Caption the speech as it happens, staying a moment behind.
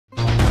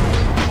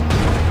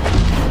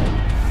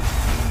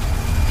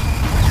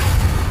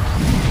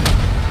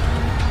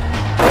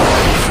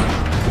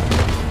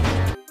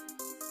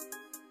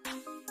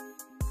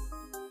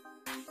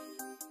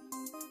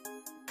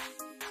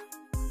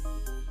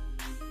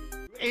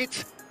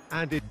it,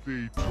 and it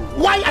be.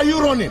 Why are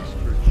you running?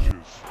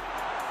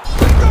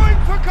 Going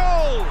for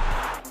goal!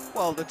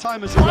 Well, the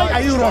time has Why arrived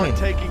are you to start running?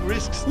 taking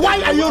risks. Why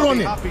They are you will be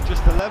running? happy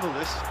just to level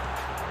this.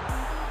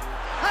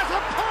 Has a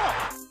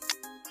pop!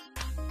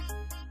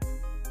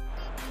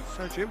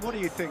 So, Jim, what are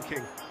you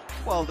thinking?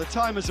 Well, the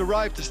time has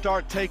arrived to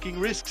start taking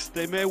risks.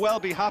 They may well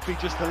be happy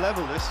just to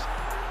level this.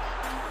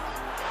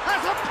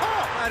 Has a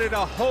pop! Added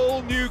a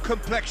whole new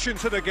complexion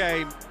to the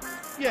game.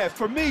 Yeah,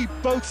 for me,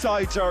 both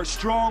sides are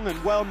strong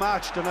and well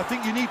matched, and I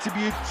think you need to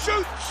be...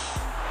 Shoots!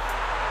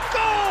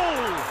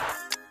 Goal!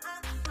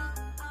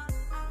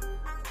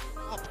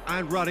 Up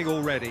and running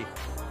already.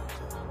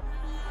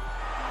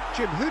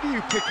 Jim, who do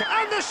you pick?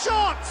 And the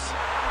shot!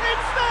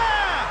 It's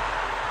there!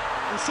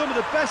 And some of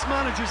the best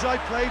managers I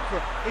played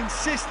for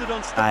insisted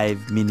on...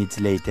 5 minutes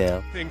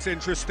later. Things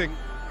interesting.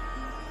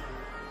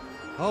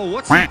 Oh,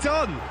 what's he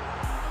done?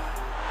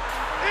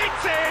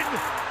 It's in!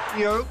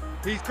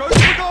 He's going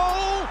for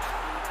goal!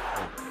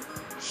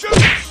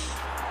 Shoots!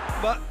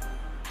 But...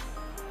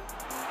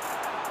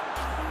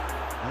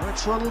 Oh,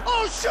 it's run...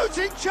 Oh,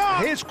 shooting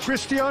chance! Here's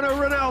Cristiano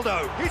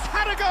Ronaldo. He's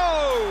had a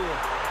go!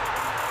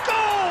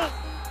 Goal!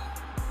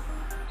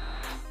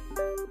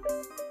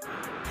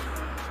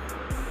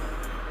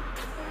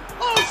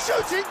 Oh,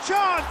 shooting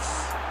chance!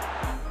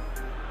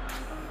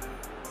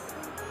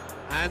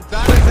 And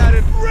that has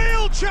added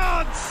real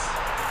chance!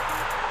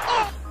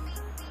 Oh!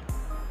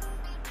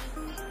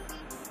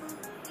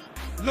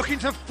 Looking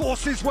to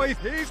force his way.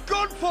 He's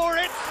gone for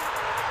it!